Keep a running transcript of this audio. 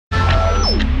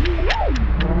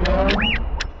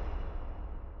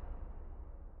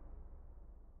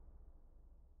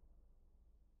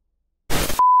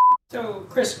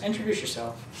Chris, introduce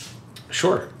yourself.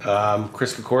 Sure.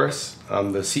 Chris Kokoris.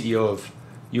 I'm the CEO of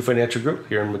uFinancialGroup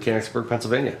here in Mechanicsburg,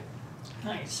 Pennsylvania.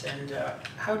 Nice. And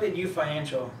how did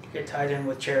uFinancial get tied in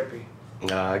with Chairapy?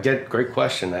 Again, great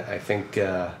question. I think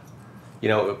you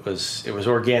know, it was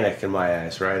organic in my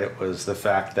eyes, right? It was the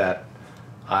fact that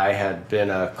I had been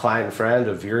a client and friend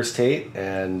of yours, Tate,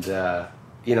 and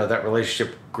you know, that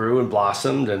relationship grew and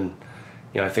blossomed. And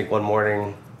you know, I think one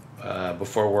morning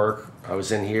before work, I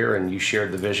was in here and you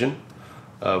shared the vision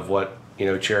of what, you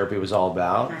know, Chairapy was all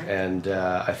about. And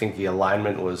I think the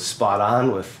alignment was spot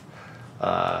on with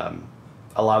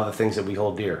a lot of the things that we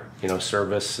hold dear, you know,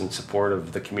 service and support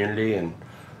of the community, and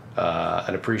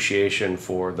an appreciation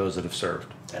for those that have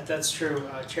served. That's true.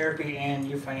 Chairapy and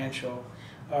uFinancial,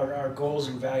 our goals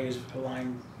and values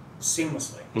align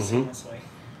seamlessly.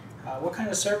 What kind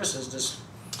of services does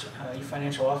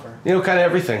uFinancial offer? You know, kind of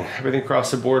everything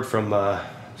across the board, from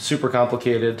super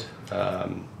complicated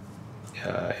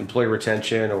employee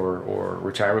retention or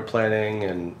retirement planning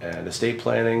and estate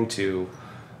planning to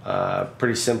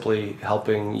pretty simply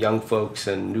helping young folks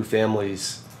and new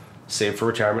families save for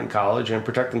retirement and college and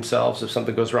protect themselves if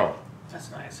something goes wrong. That's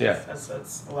nice. Yeah.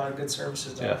 That's a lot of good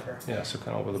services to offer. Yeah, so kind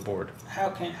of over the board. How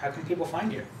can people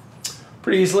find you?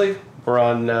 Pretty easily. We're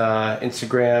on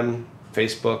Instagram,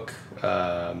 Facebook.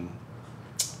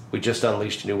 We just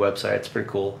unleashed a new website. It's pretty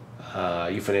cool.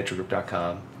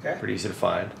 uFinancialGroup.com. Okay. Pretty easy to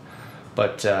find.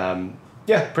 But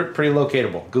yeah, pretty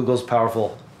locatable. Google's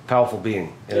powerful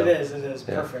being. It is.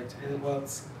 Yeah. Perfect. Well,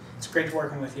 it's great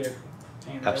working with you.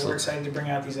 And we're excited to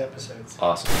bring out these episodes.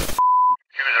 Awesome. User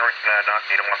not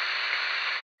need one.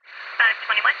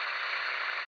 21.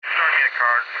 Sorry, get a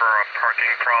card for a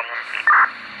parking problem.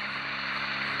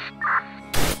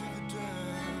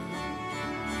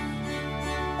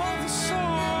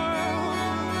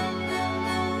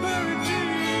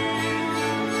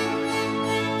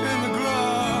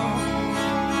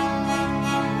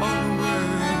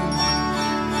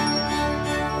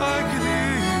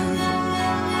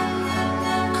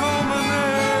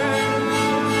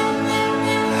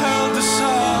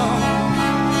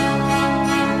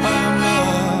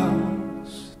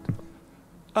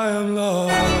 I am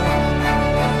lost in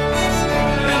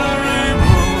a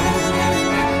rainbow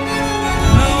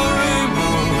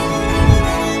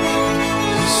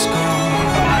is gone.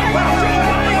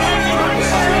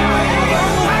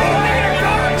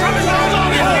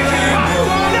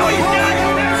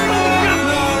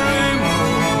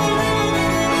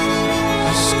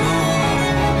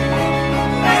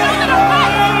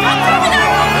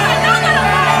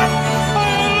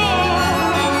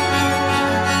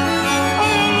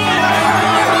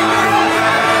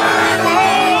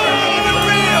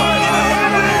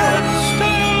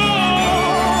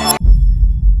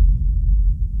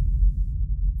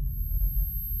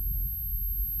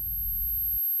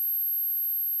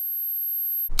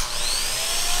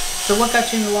 So what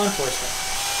got you into law enforcement?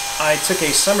 I took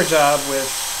a summer job with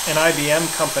an IBM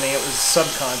company. It was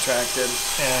subcontracted,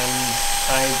 and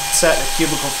I sat in a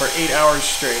cubicle for 8 hours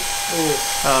straight.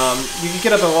 You could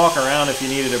get up and walk around if you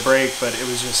needed a break, but it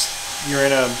was just, you're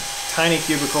in a tiny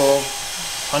cubicle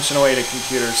punching away at a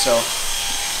computer. So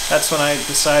that's when I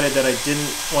decided that I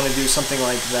didn't want to do something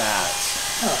like that.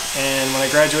 And when I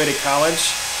graduated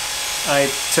college, I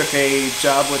took a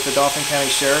job with the Dauphin County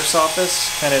Sheriff's Office,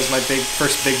 kind of as my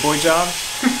first big boy job.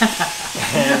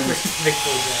 Big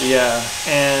boy job. Yeah,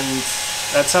 and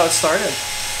that's how it started.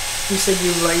 You said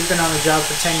you've been on the job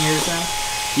for 10 years now?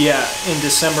 Yeah, in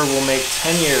December we'll make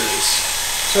 10 years.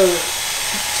 So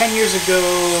 10 years ago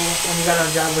when you got on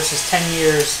the job versus 10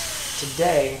 years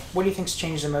today, what do you think's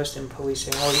changed the most in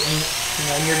policing or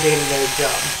in your day-to-day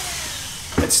job?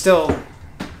 It's still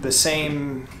the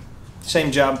same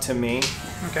job to me.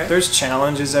 Okay. There's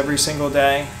challenges every single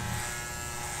day.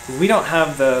 We don't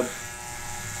have the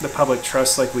public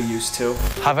trust like we used to.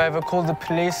 Have I ever called the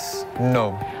police?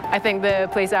 No. I think the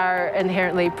police are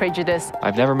inherently prejudiced.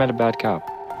 I've never met a bad cop.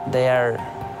 They are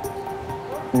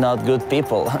not good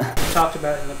people. Talked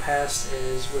about in the past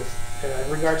is with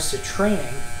regards to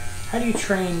training. How do you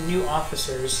train new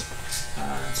officers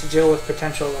to deal with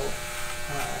potential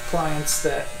clients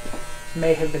that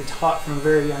may have been taught from a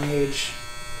very young age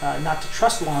not to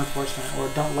trust law enforcement or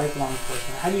don't like law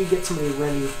enforcement? How do you get somebody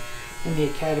ready in the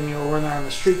academy or when they're on the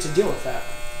street to deal with that?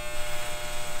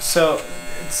 So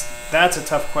that's a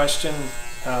tough question.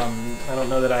 I don't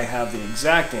know that I have the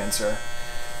exact answer.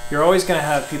 You're always going to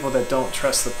have people that don't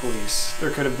trust the police.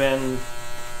 There could have been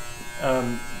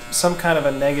some kind of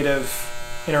a negative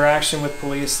interaction with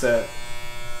police that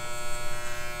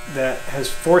has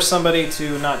forced somebody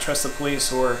to not trust the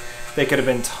police, or they could have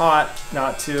been taught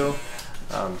not to.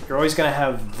 You're always going to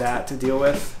have that to deal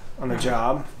with on the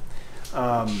job.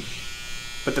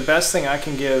 But the best thing I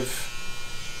can give,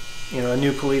 a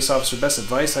new police officer, best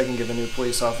advice I can give a new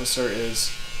police officer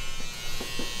is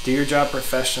do your job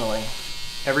professionally.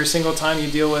 Every single time you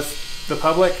deal with the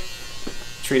public,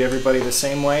 treat everybody the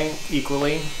same way,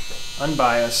 equally,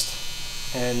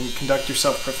 unbiased, and conduct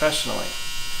yourself professionally.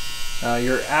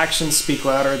 Your actions speak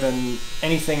louder than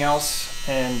anything else,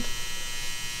 and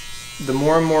the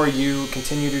more and more you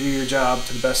continue to do your job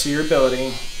to the best of your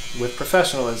ability with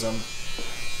professionalism,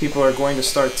 people are going to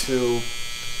start to,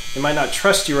 they might not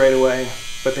trust you right away,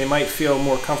 but they might feel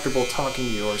more comfortable talking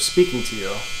to you or speaking to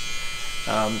you.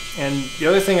 And the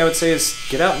other thing I would say is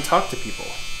get out and talk to people.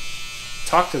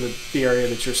 Talk to the area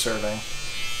that you're serving.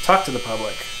 Talk to the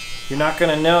public. You're not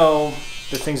going to know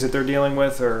the things that they're dealing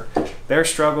with or their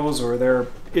struggles or their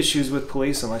issues with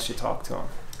police unless you talk to them.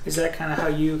 Is that kind of how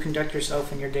you conduct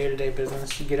yourself in your day-to-day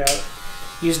business? You get out,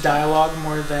 use dialogue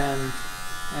more than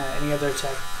any other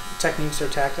techniques or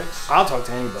tactics? I'll talk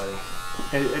to anybody.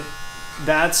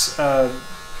 That's a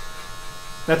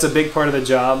big part of the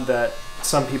job that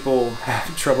some people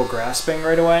have trouble grasping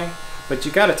right away, but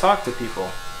you got to talk to people.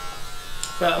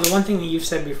 Well, the one thing that you've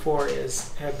said before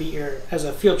is as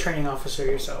a field training officer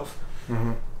yourself,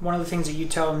 one of the things that you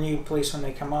tell new police when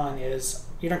they come on is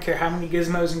you don't care how many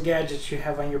gizmos and gadgets you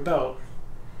have on your belt.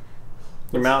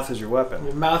 Your mouth is your weapon.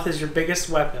 Your mouth is your biggest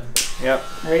weapon. Yep.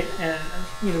 Right? And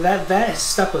that has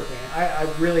stuck with me. I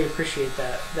really appreciate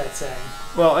that saying.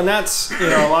 Well, and that's,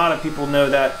 a lot of people know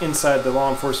that inside the law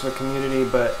enforcement community,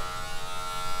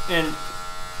 and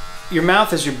your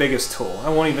mouth is your biggest tool. I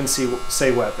won't even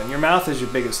say weapon. Your mouth is your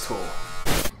biggest tool.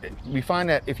 We find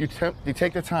that if you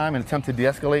take the time and attempt to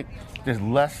de-escalate, there's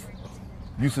less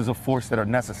uses of force that are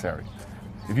necessary.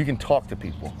 If you can talk to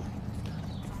people,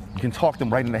 you can talk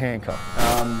them right in the handcuff.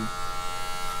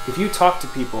 If you talk to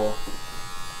people,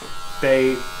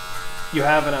 you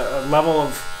have a level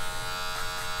of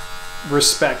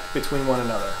respect between one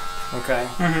another, okay?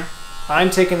 I'm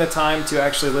taking the time to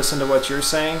actually listen to what you're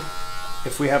saying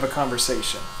if we have a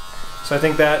conversation. So I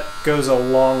think that goes a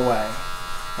long way.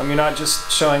 You're not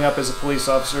just showing up as a police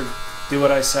officer, do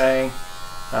what I say,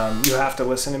 you have to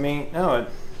listen to me. No.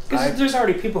 Because there's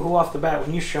already people who off the bat,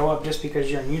 when you show up just because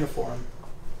you're in uniform,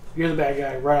 you're the bad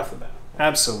guy right off the bat.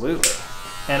 Absolutely.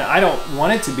 And I don't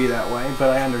want it to be that way, but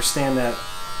I understand that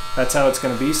that's how it's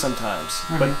going to be sometimes.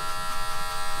 But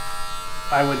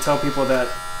I would tell people that,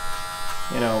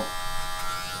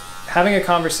 having a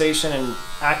conversation and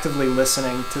actively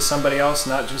listening to somebody else,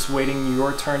 not just waiting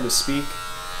your turn to speak,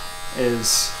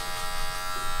 is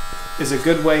a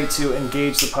good way to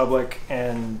engage the public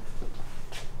and,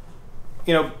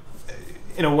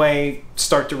 in a way,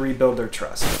 start to rebuild their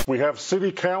trust. We have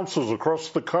city councils across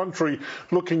the country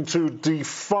looking to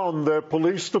defund their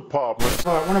police departments.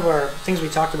 One of our things we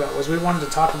talked about was we wanted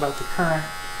to talk about the current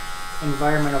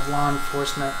environment of law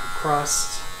enforcement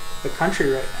across the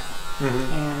country right now.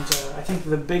 And I think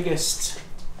one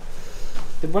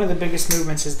of the biggest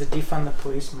movements is the defund the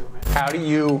police movement. How do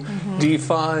you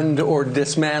defund or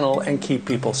dismantle and keep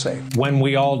people safe? When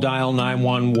we all dial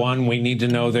 911, we need to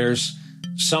know there's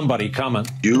somebody coming.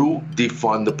 You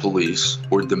defund the police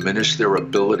or diminish their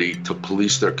ability to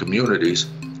police their communities,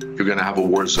 you're going to have a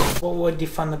war zone. What would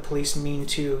defund the police mean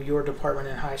to your department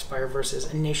in High Spire versus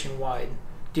a nationwide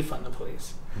defund the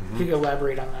police? If you could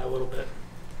elaborate on that a little bit.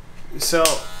 So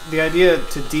the idea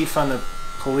to defund the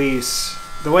police,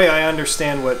 the way I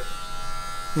understand what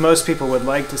most people would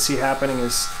like to see happening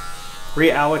is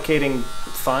reallocating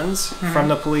funds from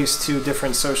the police to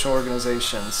different social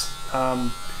organizations.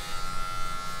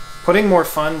 Putting more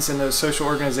funds in those social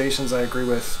organizations I agree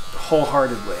with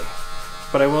wholeheartedly.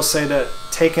 But I will say that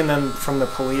taking them from the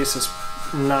police is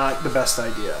not the best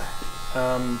idea.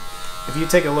 If you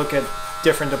take a look at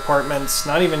different departments,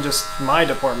 not even just my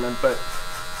department, but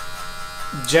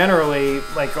generally,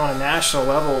 like on a national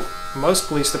level, most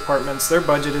police departments, their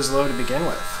budget is low to begin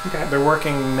with. Okay. They're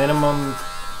working minimum,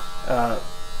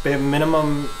 they have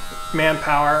minimum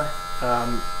manpower.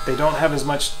 They don't have as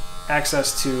much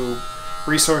access to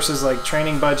resources like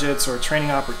training budgets or training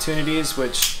opportunities,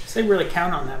 which so they really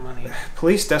count on that money.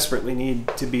 Police desperately need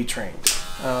to be trained.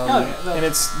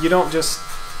 And you don't just...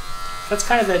 That's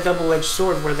kind of that double-edged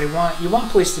sword where you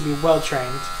want police to be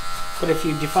well-trained, but if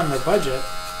you defund their budget,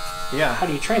 how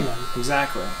do you train them?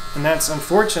 Exactly. And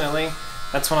unfortunately,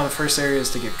 that's one of the first areas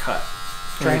to get cut.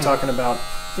 When you're talking about,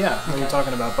 when you're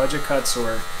talking about budget cuts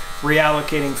or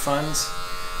reallocating funds.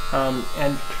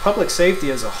 And public safety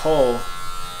as a whole,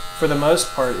 for the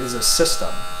most part, is a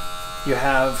system. You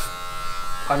have,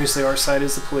 obviously our side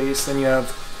is the police, then you have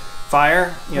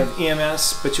fire, you have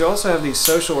EMS, but you also have these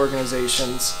social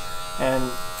organizations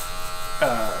and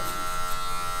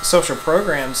social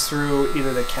programs through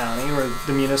either the county or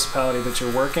the municipality that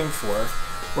you're working for,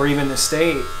 or even the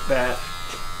state, that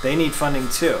they need funding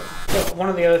too. So one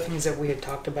of the other things that we had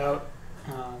talked about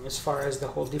as far as the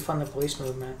whole defund the police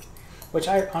movement, which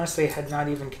I honestly had not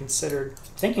even considered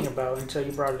thinking about until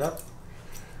you brought it up,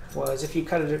 was if you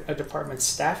cut a department's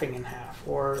staffing in half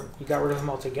or you got rid of them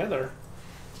altogether,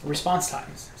 response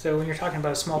times. So when you're talking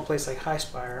about a small place like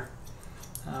Highspire,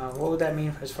 what would that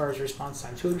mean as far as response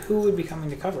times? Who would be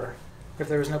coming to cover if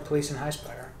there was no police in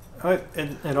Highspire?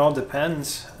 It all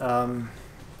depends.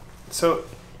 So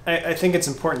I think it's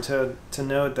important to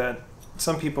note that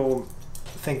some people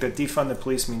think that defund the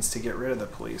police means to get rid of the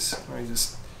police.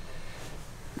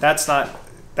 That's not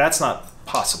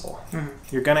possible. Mm-hmm.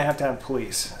 You're going to have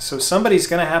police. So somebody's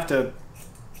going to have to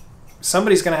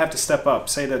step up.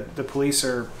 Say that the police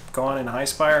are gone in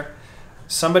Highspire.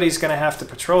 Somebody's going to have to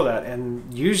patrol that,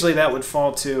 and usually that would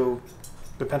fall to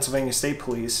the Pennsylvania State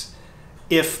Police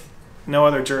if no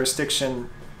other jurisdiction,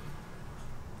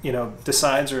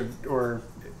 decides or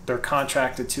they're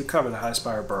contracted to cover the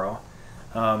Highspire borough.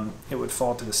 It would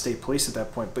fall to the state police at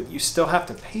that point, but you still have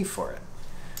to pay for it.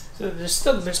 So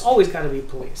there's always got to be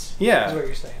police. Yeah, is what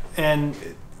you're saying. And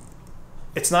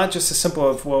it's not just as simple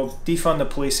of, well, defund the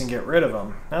police and get rid of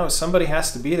them. No, somebody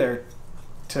has to be there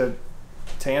to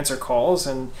answer calls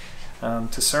and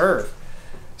to serve.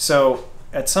 So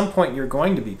at some point you're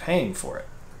going to be paying for it.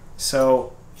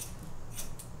 So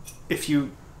if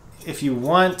you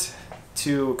want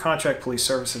to contract police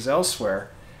services elsewhere,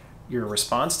 your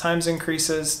response times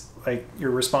increases, like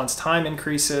your response time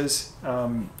increases.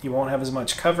 You won't have as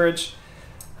much coverage.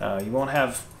 You won't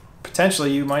have,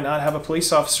 potentially you might not have a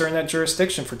police officer in that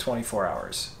jurisdiction for 24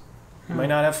 hours. You might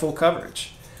not have full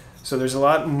coverage. So there's a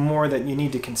lot more that you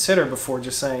need to consider before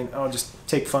just saying, oh, just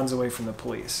take funds away from the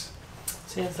police.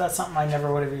 See, that's something I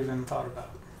never would have even thought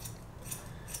about.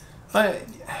 I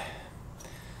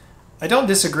don't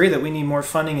disagree that we need more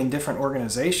funding in different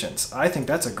organizations. I think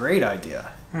that's a great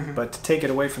idea. Mm-hmm. But to take it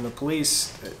away from the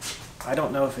police, I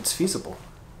don't know if it's feasible.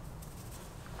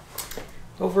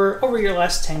 Over your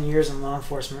last 10 years in law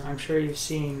enforcement, I'm sure you've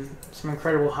seen some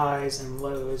incredible highs and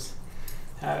lows.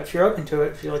 If you're open to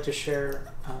it, if you'd like to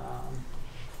share a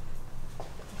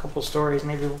couple stories,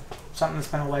 maybe something that's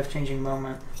been a life-changing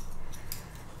moment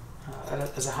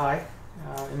as a high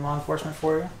in law enforcement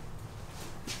for you.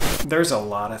 There's a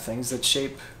lot of things that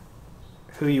shape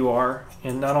who you are,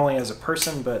 and not only as a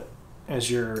person, but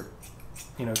as your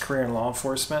career in law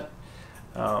enforcement.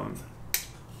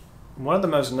 One of the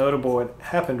most notable, it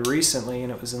happened recently,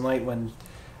 and it was in late when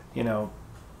there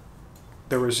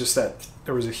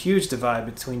was a huge divide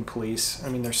between police. I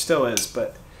mean, there still is,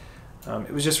 but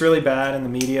it was just really bad in the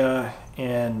media,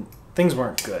 and things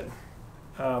weren't good.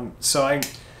 So I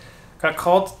got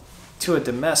called to a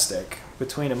domestic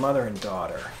between a mother and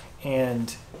daughter,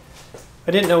 and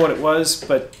I didn't know what it was,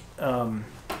 but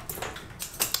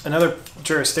another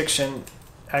jurisdiction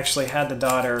actually had the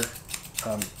daughter.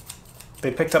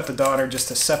 They picked up the daughter just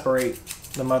to separate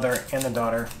the mother and the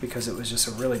daughter because it was just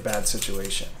a really bad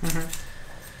situation. Mm-hmm.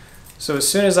 So as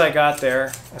soon as I got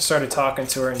there, I started talking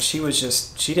to her, and she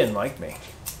didn't like me.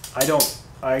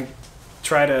 I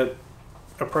try to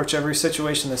approach every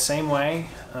situation the same way,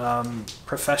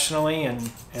 professionally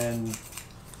and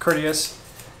courteous,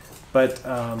 but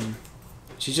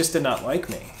she just did not like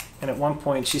me. And at one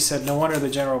point she said, no wonder the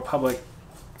general public,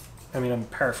 I'm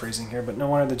paraphrasing here, but no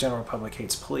wonder the general public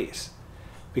hates police,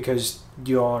 because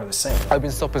you all are the same. I've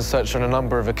been stop and search on a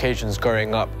number of occasions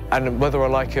growing up, and whether I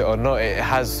like it or not, it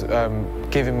has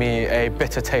given me a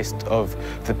bitter taste of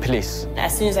the police.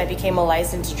 As soon as I became a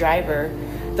licensed driver,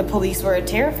 the police were a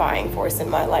terrifying force in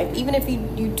my life. Even if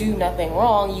you do nothing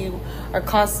wrong, you are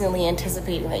constantly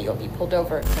anticipating that you'll be pulled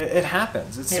over. It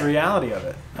happens. It's the reality of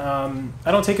it.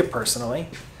 I don't take it personally.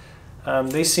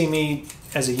 They see me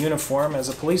as a uniform, as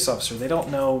a police officer. They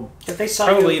don't know if they saw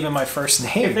probably even my first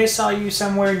name. If they saw you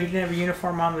somewhere and you didn't have a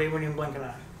uniform on, they wouldn't even blink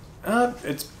an eye.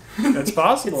 It's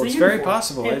possible. It's very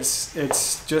possible. Yeah.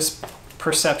 It's just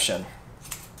perception.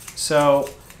 So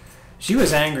she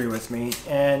was angry with me,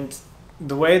 and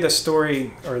the way the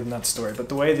story, or not story, but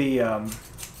the way the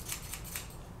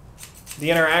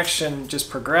interaction just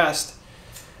progressed,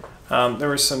 there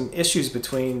were some issues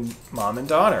between mom and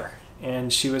daughter,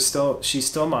 and she's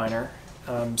still minor,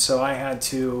 so I had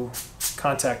to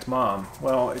contact mom.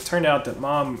 Well, it turned out that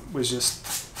mom was just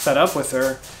fed up with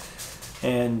her,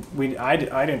 and I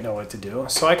didn't know what to do,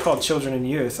 so I called Children and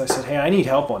Youth. I said, hey, I need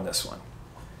help on this one.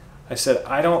 I said,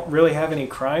 I don't really have any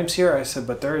crimes here. I said,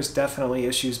 but there is definitely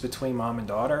issues between mom and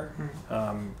daughter.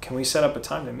 Can we set up a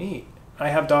time to meet? I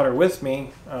have daughter with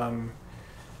me.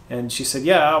 And she said,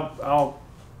 yeah, I'll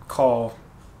call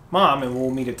mom and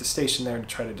we'll meet at the station there to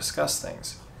try to discuss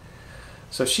things.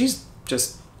 So she's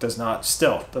just does not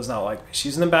like me.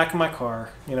 She's in the back of my car.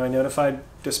 You know, I notified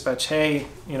dispatch, hey,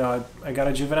 you know, I got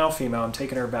a juvenile female. I'm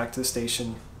taking her back to the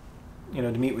station, you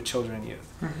know, to meet with children and youth.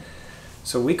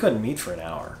 So we couldn't meet for an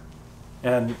hour.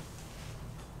 And,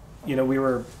 you know, we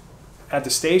were at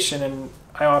the station and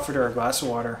I offered her a glass of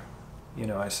water. You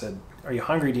know, I said, are you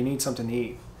hungry? Do you need something to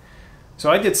eat?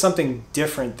 So I did something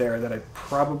different there that I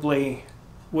probably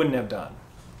wouldn't have done.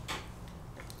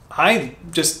 I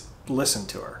just listened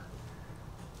to her.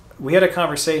 We had a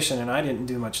conversation and I didn't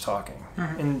do much talking.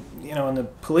 And, you know, in the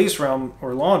police realm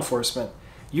or law enforcement,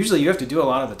 usually you have to do a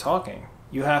lot of the talking.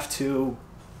 You have to,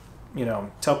 you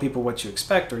know, tell people what you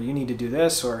expect, or you need to do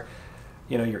this, or,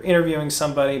 you know, you're interviewing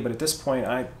somebody. But at this point,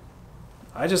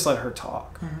 I just let her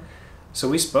talk. So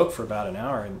we spoke for about an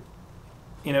hour, and,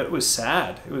 you know, it was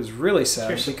sad. It was really sad.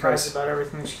 You're surprised about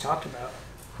everything she talked about.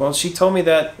 Well, she told me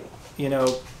that, you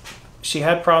know, she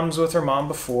had problems with her mom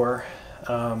before.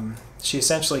 She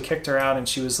essentially kicked her out, and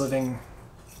she was living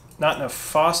not in a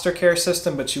foster care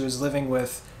system, but she was living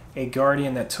with a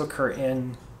guardian that took her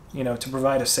in, you know, to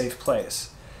provide a safe place,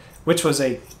 which was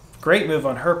a great move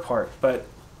on her part. But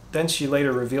then she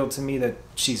later revealed to me that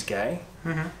she's gay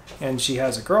and she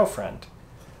has a girlfriend.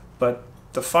 But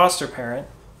the foster parent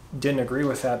didn't agree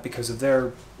with that because of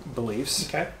their beliefs.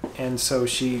 And so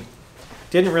she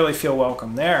didn't really feel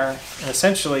welcome there. And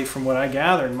essentially, from what I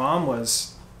gathered, mom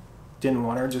didn't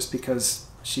want her just because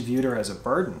she viewed her as a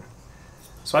burden.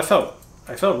 So I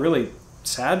felt really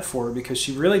sad for her because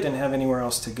she really didn't have anywhere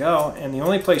else to go, and the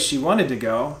only place she wanted to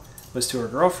go was to her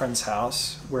girlfriend's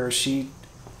house, where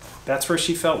that's where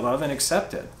she felt love and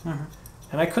accepted.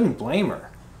 And I couldn't blame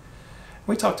her.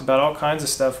 We talked about all kinds of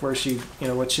stuff, where she, you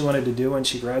know, what she wanted to do when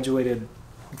she graduated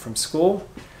from school,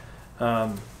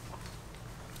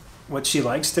 what she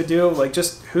likes to do, like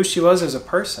just who she was as a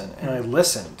person. And I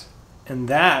listened. And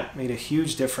that made a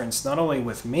huge difference, not only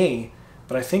with me,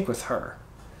 but I think with her.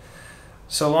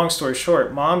 So long story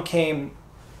short, mom came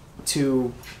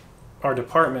to our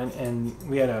department and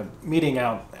we had a meeting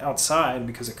outside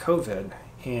because of COVID.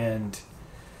 And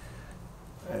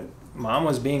mom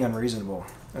was being unreasonable.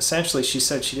 Essentially, she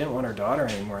said she didn't want her daughter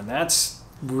anymore. And that's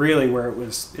really where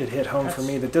it hit home for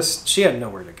me, that she had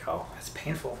nowhere to go. That's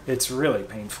painful. It's really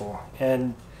painful.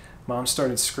 And mom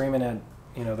started screaming at,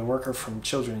 you know, the worker from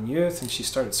Children and Youth, and she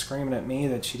started screaming at me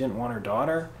that she didn't want her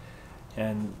daughter.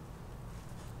 And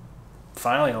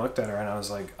finally I looked at her and I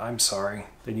was like, I'm sorry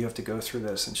that you have to go through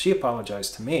this. And she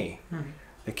apologized to me.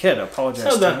 The kid apologized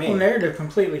to me. So the whole narrative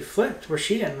completely flipped, where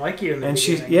she didn't like you in the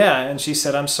beginning. And she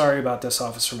said, I'm sorry about this,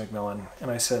 Officer Mcmillan. And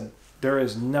I said, there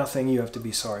is nothing you have to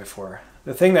be sorry for.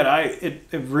 The thing that it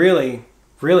really,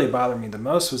 really bothered me the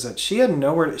most was that she had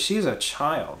nowhere she's a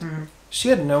child. She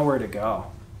had nowhere to go.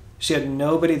 She had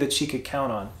nobody that she could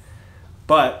count on.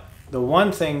 But the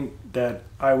one thing that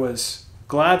I was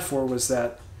glad for was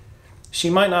that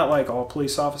she might not like all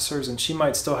police officers, and she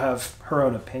might still have her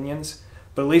own opinions,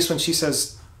 but at least when she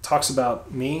talks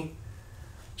about me,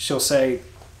 she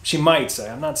might say,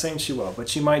 I'm not saying she will, but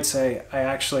she might say, I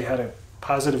actually had a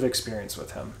positive experience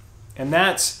with him. And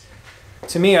that's,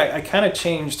 to me, I kind of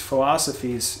changed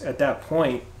philosophies at that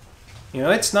point. You know,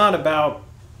 it's not about,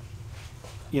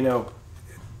 you know,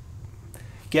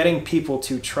 getting people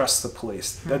to trust the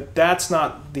police. That's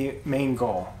not the main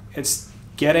goal. It's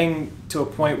getting to a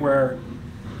point where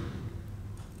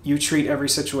you treat every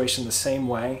situation the same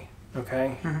way,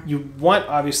 okay? You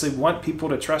obviously want people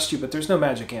to trust you, but there's no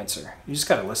magic answer. You just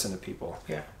got to listen to people.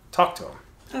 Yeah. Talk to them.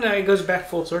 And it goes back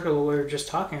full circle to what we were just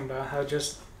talking about, how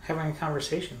just having a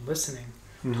conversation, listening,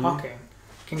 talking,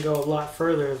 can go a lot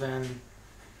further than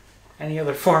any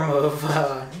other form of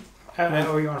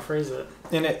however you want to phrase it.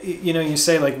 And you know, you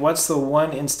say, like, what's the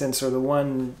one instance or the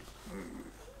one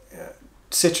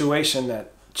situation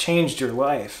that changed your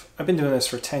life? I've been doing this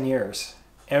for 10 years.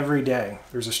 Every day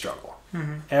there's a struggle.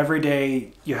 Every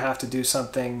day you have to do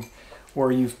something,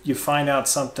 or you find out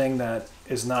something that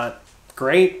is not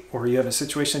great, or you have a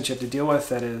situation that you have to deal with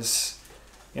that is,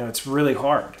 you know, it's really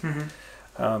hard.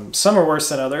 Some are worse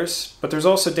than others, but there's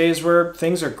also days where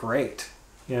things are great.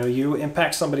 You know, you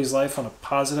impact somebody's life on a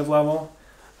positive level.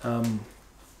 You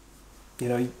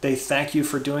know, they thank you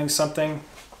for doing something,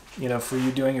 you know, for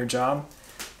you doing your job.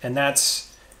 And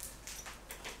that's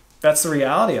the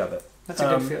reality of it. That's a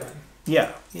good feeling.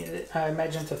 Yeah. I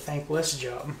imagine it's a thankless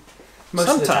job.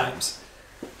 Sometimes.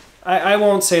 I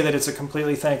won't say that it's a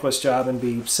completely thankless job and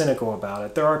be cynical about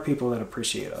it. There are people that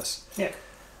appreciate us. Yeah.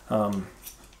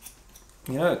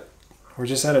 You know, we're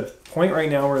just at a point right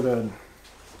now where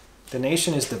the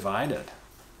nation is divided.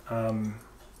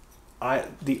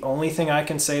 The only thing I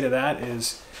can say to that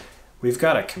is we've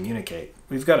got to communicate.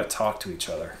 We've got to talk to each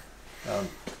other.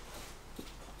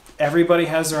 Everybody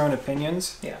has their own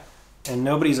opinions. Yeah. And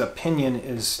nobody's opinion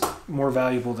is more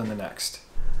valuable than the next.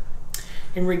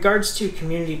 In regards to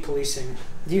community policing,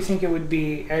 do you think it would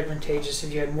be advantageous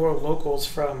if you had more locals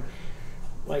from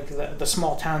like the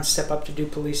small towns step up to do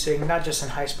policing, not just in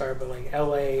High Spire, but like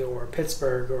LA or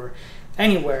Pittsburgh or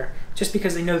anywhere, just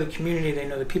because they know the community, they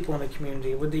know the people in the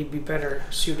community? Would they be better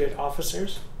suited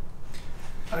officers?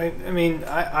 I mean,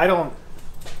 I don't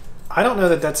know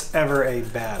that that's ever a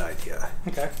bad idea.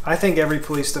 Okay. I think every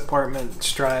police department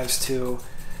strives to,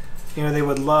 you know, they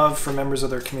would love for members of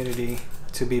their community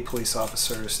to be police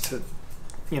officers, to,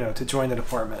 you know, to join the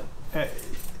department.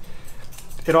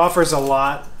 It offers a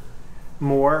lot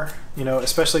more, you know,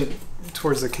 especially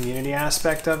towards the community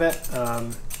aspect of it.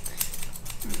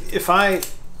 If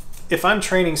I'm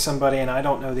training somebody and I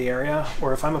don't know the area,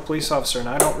 or if I'm a police officer and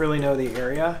I don't really know the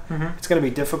area, it's going to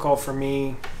be difficult for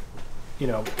me, you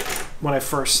know, when I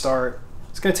first start.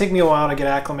 It's going to take me a while to get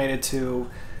acclimated to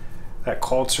that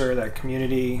culture, that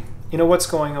community, you know, what's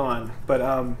going on.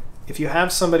 But if you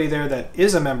have somebody there that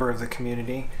is a member of the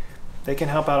community, they can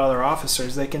help out other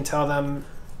officers. They can tell them,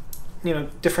 you know,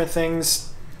 different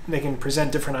things. They can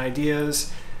present different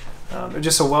ideas. There's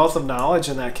just a wealth of knowledge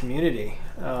in that community.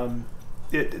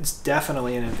 It's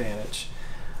definitely an advantage.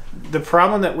 The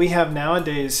problem that we have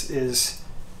nowadays is,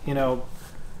 you know,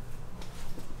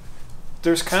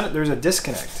 there's a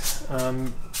disconnect.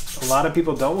 A lot of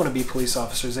people don't want to be police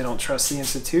officers. They don't trust the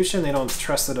institution. They don't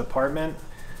trust the department.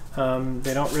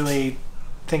 They don't really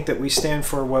think that we stand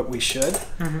for what we should.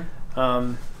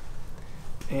 And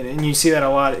you see that a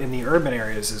lot in the urban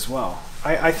areas as well.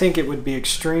 I think it would be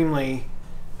extremely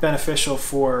beneficial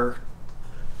for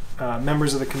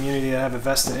members of the community that have a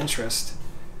vested interest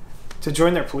to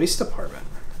join their police department.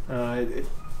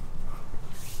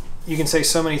 You can say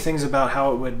so many things about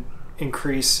how it would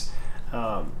increase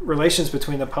relations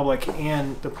between the public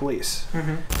and the police.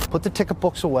 Put the ticket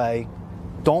books away.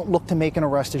 Don't look to make an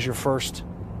arrest as the first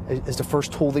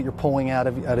tool that you're pulling out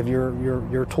of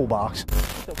your toolbox.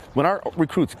 When our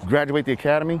recruits graduate the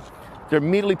academy, they're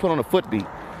immediately put on a footbeat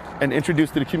and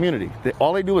introduced to the community.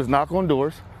 All they do is knock on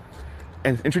doors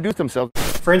and introduce themselves.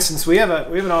 For instance, we have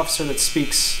an officer that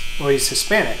speaks, well, he's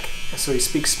Hispanic, so he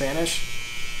speaks Spanish.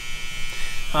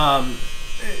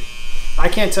 I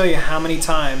can't tell you how many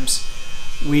times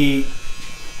we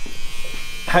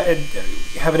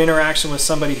have an interaction with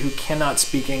somebody who cannot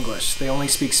speak English. They only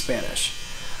speak Spanish.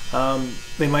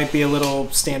 They might be a little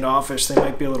standoffish, they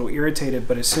might be a little irritated,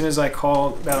 but as soon as I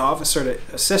call that officer to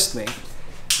assist me,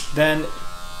 then,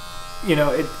 you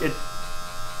know,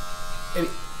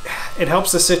 it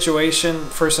helps the situation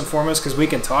first and foremost because we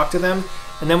can talk to them,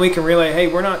 and then we can relay, hey,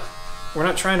 we're not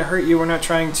trying to hurt you, we're not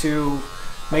trying to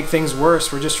make things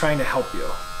worse, we're just trying to help you.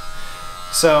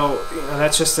 So, you know,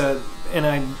 that's just an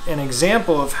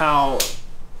example of how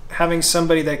having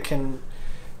somebody that can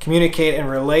communicate and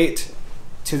relate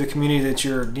to the community that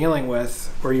you're dealing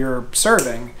with or you're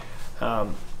serving,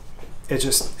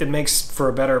 it makes for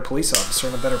a better police officer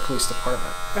and a better police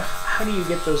department. How do you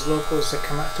get those locals to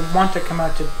want to come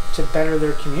out to better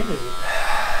their community?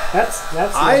 That's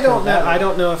I don't know. I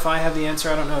don't know if I have the answer.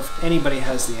 I don't know if anybody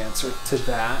has the answer to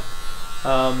that.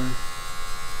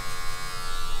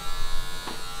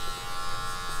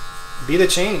 Be the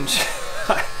change.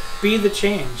 Be the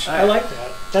change. I like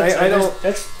that.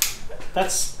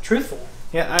 That's truthful.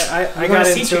 Yeah, I got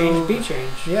into change, be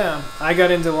change. Yeah, I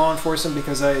got into law enforcement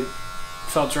because I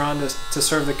felt drawn to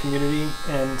serve the community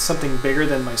and something bigger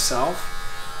than myself.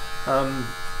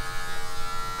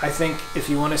 I think if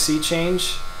you want to see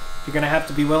change, you're going to have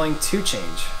to be willing to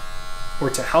change, or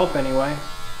to help anyway.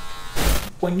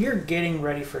 When you're getting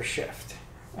ready for shift,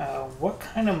 what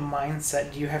kind of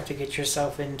mindset do you have to get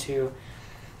yourself into?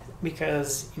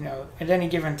 Because, you know, at any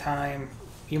given time,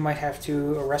 you might have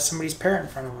to arrest somebody's parent in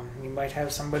front of them. You might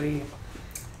have somebody,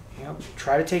 you know,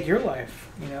 try to take your life.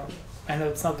 You know, I know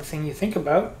it's not the thing you think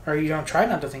about, or you don't try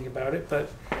not to think about it, but,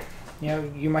 you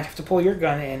know, you might have to pull your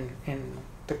gun in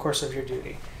the course of your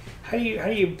duty. How do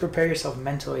you prepare yourself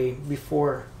mentally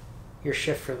before your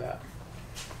shift for that?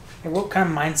 And what kind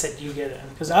of mindset do you get in?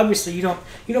 Because obviously you don't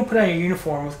put on your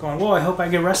uniform with going, well, I hope I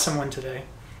can arrest someone today.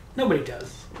 Nobody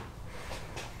does.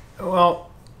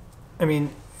 Well, I mean,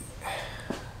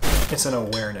 it's an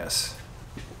awareness.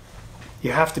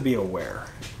 You have to be aware.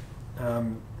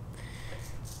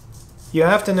 You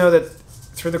have to know that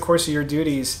through the course of your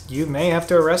duties, you may have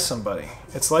to arrest somebody.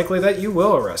 It's likely that you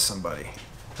will arrest somebody.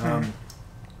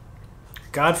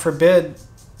 God forbid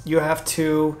you have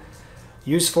to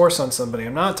use force on somebody.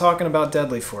 I'm not talking about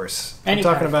deadly force. I'm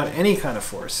talking about any kind of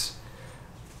force.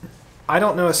 I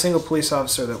don't know a single police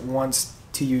officer that wants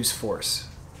to use force.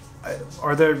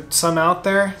 Are there some out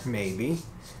there? Maybe.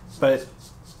 But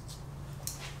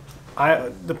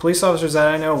the police officers that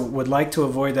I know would like to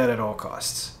avoid that at all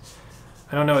costs.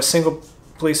 I don't know a single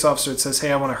police officer that says,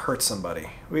 hey, I want to hurt somebody.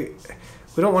 We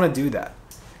don't want to do that.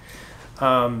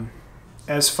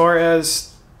 As far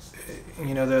as,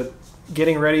 the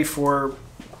getting ready for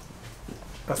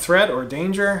a threat or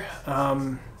danger,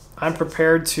 I'm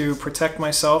prepared to protect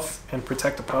myself and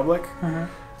protect the public.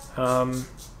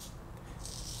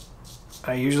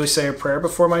 I usually say a prayer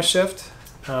before my shift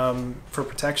for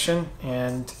protection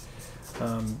and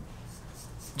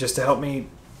just to help me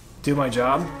do my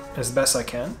job as best I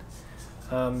can.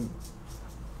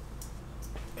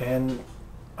 And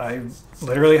I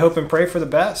literally hope and pray for the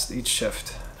best each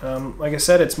shift. Like I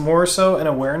said, it's more so an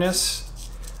awareness.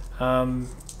 There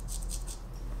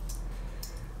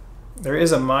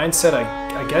is a mindset,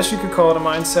 I guess you could call it a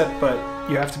mindset, but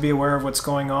you have to be aware of what's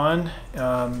going on,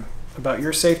 about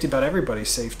your safety, about everybody's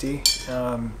safety.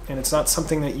 And it's not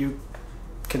something that you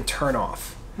can turn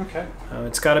off. Okay.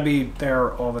 It's got to be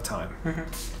there all the time.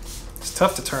 It's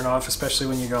tough to turn off, especially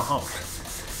when you go home.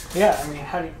 Yeah, I mean,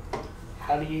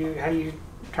 how do you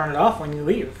turn it off when you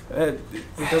leave? It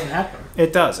doesn't happen.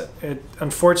 It doesn't.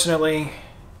 Unfortunately,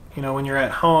 when you're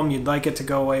at home, you'd like it to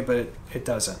go away, but it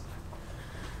doesn't.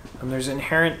 There's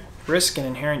inherent risk and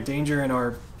inherent danger in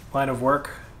our line of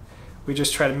work. We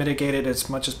just try to mitigate it as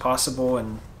much as possible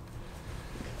and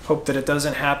hope that it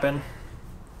doesn't happen,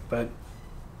 but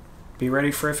be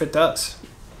ready for if it does.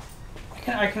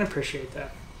 I can appreciate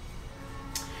that.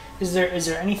 Is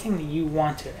there anything that you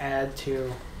want to add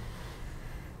to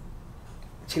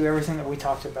everything that we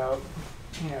talked about?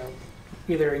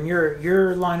 Either in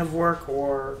your line of work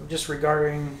or just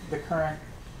regarding the current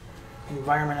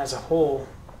environment as a whole,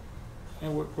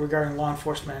 and regarding law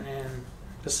enforcement and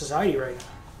the society right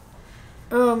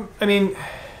now?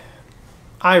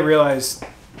 I realize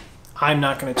I'm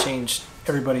not going to change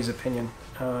everybody's opinion.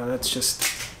 It's just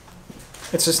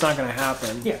not going to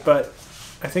happen. Yeah. But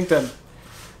I think the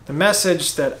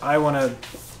message that I want to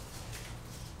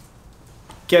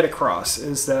get across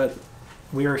is that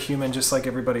we are human just like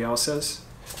everybody else is.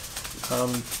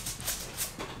 On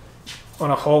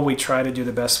a whole, we try to do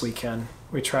the best we can.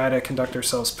 We try to conduct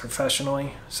ourselves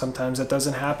professionally. Sometimes that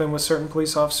doesn't happen with certain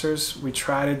police officers. We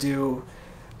try to do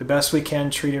the best we can,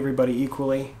 treat everybody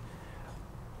equally.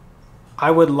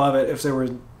 I would love it if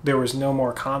there was no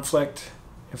more conflict,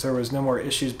 if there was no more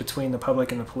issues between the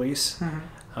public and the police. And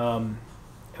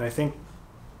I think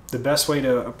the best way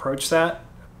to approach that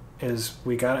is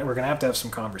we're gonna have to have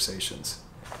some conversations.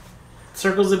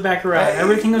 Circles it back around.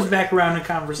 Everything goes back around to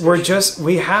conversation.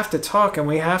 We have to talk, and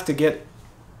we have to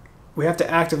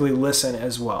actively listen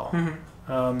as well.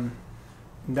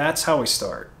 That's how we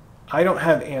start. I don't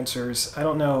have answers. I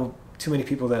don't know too many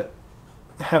people that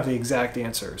have the exact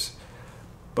answers,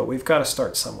 but we've got to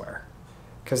start somewhere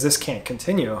because this can't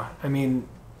continue. I mean,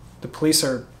 the police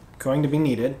are going to be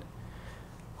needed,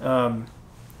 but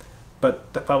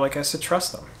the public has to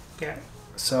trust them. Yeah.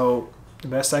 So the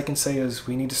best I can say is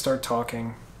we need to start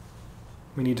talking.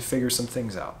 We need to figure some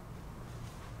things out.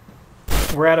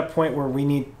 We're at a point where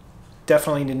we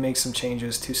definitely need to make some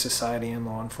changes to society and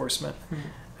law enforcement.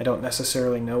 I don't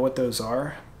necessarily know what those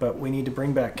are, but we need to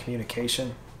bring back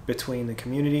communication between the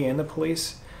community and the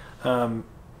police.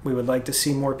 We would like to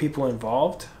see more people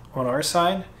involved on our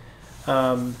side.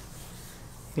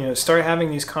 Start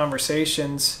having these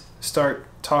conversations, start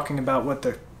talking about what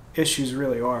the issues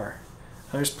really are.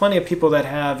 There's plenty of people that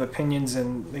have opinions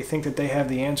and they think that they have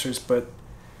the answers, but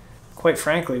quite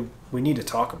frankly, we need to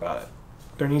talk about it.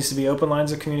 There needs to be open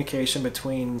lines of communication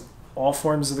between all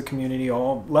forms of the community,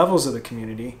 all levels of the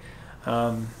community.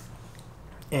 And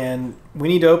we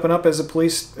need to open up as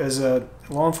a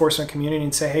law enforcement community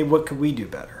and say, hey, what could we do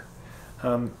better?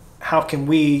 How can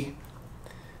we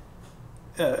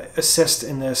assist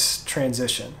in this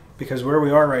transition? Because where we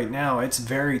are right now, it's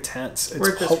very tense.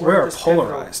 We're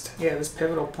polarized. This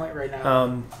pivotal point right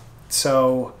now.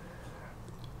 So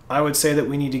I would say that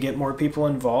we need to get more people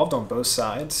involved on both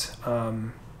sides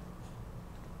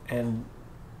and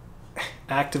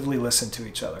actively listen to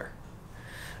each other.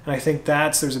 And I think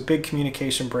there's a big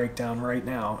communication breakdown right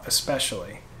now,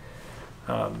 especially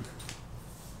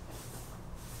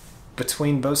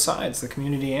between both sides, the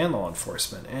community and law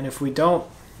enforcement. And if we don't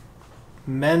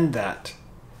mend that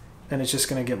then it's just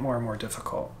going to get more and more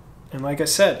difficult. And like I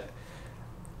said,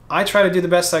 I try to do the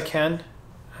best I can.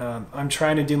 I'm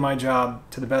trying to do my job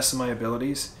to the best of my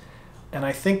abilities. And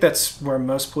I think that's where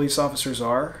most police officers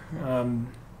are.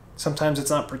 Sometimes it's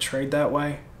not portrayed that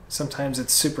way. Sometimes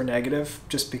it's super negative,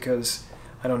 just because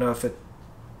I don't know if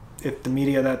the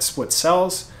media, that's what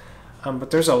sells.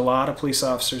 But there's a lot of police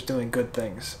officers doing good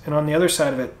things. And on the other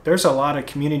side of it, there's a lot of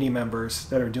community members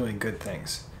that are doing good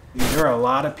things. There are a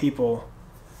lot of people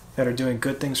that are doing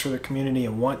good things for their community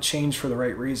and want change for the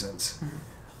right reasons.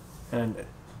 And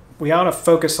we ought to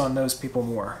focus on those people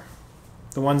more.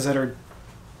 The ones that are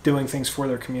doing things for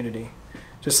their community.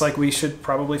 Just like we should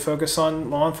probably focus on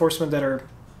law enforcement that are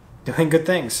doing good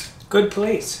things. Good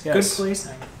police. Yes. Good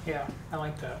policing. Yeah, I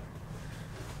like that.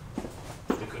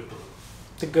 The good blue.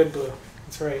 The good blue.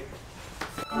 That's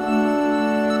right.